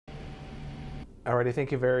All right,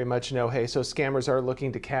 thank you very much, Nohe. So scammers are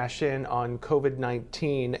looking to cash in on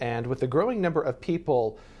COVID-19, and with the growing number of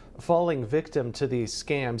people falling victim to these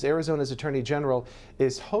scams, Arizona's Attorney General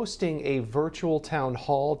is hosting a virtual town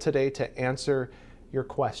hall today to answer your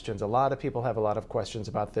questions. A lot of people have a lot of questions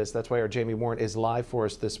about this. That's why our Jamie Warren is live for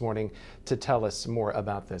us this morning to tell us more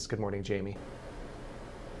about this. Good morning, Jamie.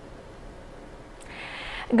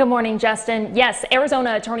 Good morning, Justin. Yes,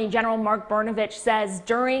 Arizona Attorney General Mark Brnovich says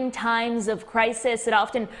during times of crisis, it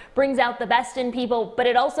often brings out the best in people, but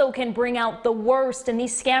it also can bring out the worst. And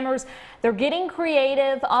these scammers, they're getting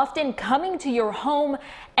creative, often coming to your home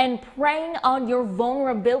and preying on your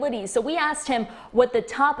vulnerabilities. So we asked him what the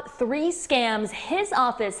top 3 scams his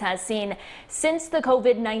office has seen since the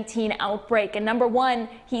COVID-19 outbreak. And number 1,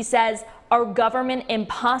 he says, are government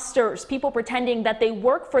imposters, people pretending that they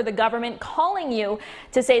work for the government, calling you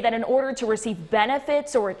to say that in order to receive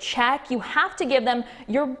benefits or a check, you have to give them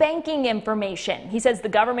your banking information. He says the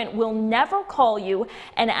government will never call you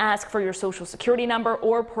and ask for your social security number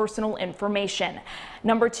or personal information.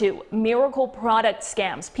 Number 2, miracle product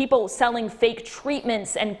scams, people selling fake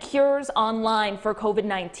treatments and cures online for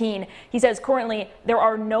COVID-19. He says currently there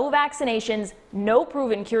are no vaccinations, no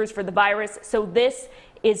proven cures for the virus, so this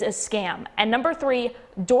is a scam. And number 3,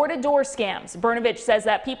 door-to-door scams. Brnovich says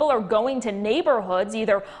that people are going to neighborhoods,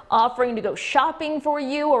 either offering to go shopping for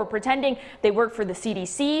you or pretending they work for the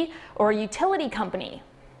CDC or a utility company.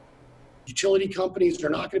 Utility companies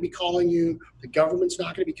are not going to be calling you. The government's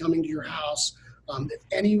not going to be coming to your house. If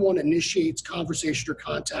anyone initiates conversation or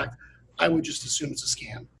contact, I would just assume it's a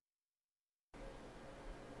scam.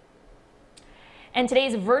 And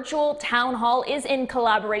today's virtual town hall is in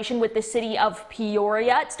collaboration with the city of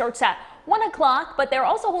Peoria. It starts at 1 o'clock, but they're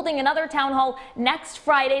also holding another town hall next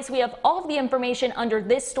Friday. So we have all of the information under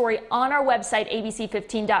this story on our website,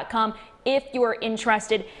 abc15.com, if you are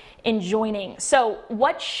interested in joining. So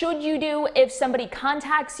what should you do if somebody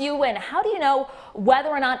contacts you, and how do you know whether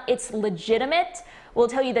or not it's legitimate? We'll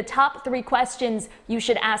tell you the top 3 questions you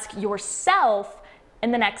should ask yourself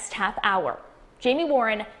in the next half hour. Jamie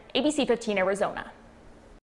Warren, ABC 15 Arizona.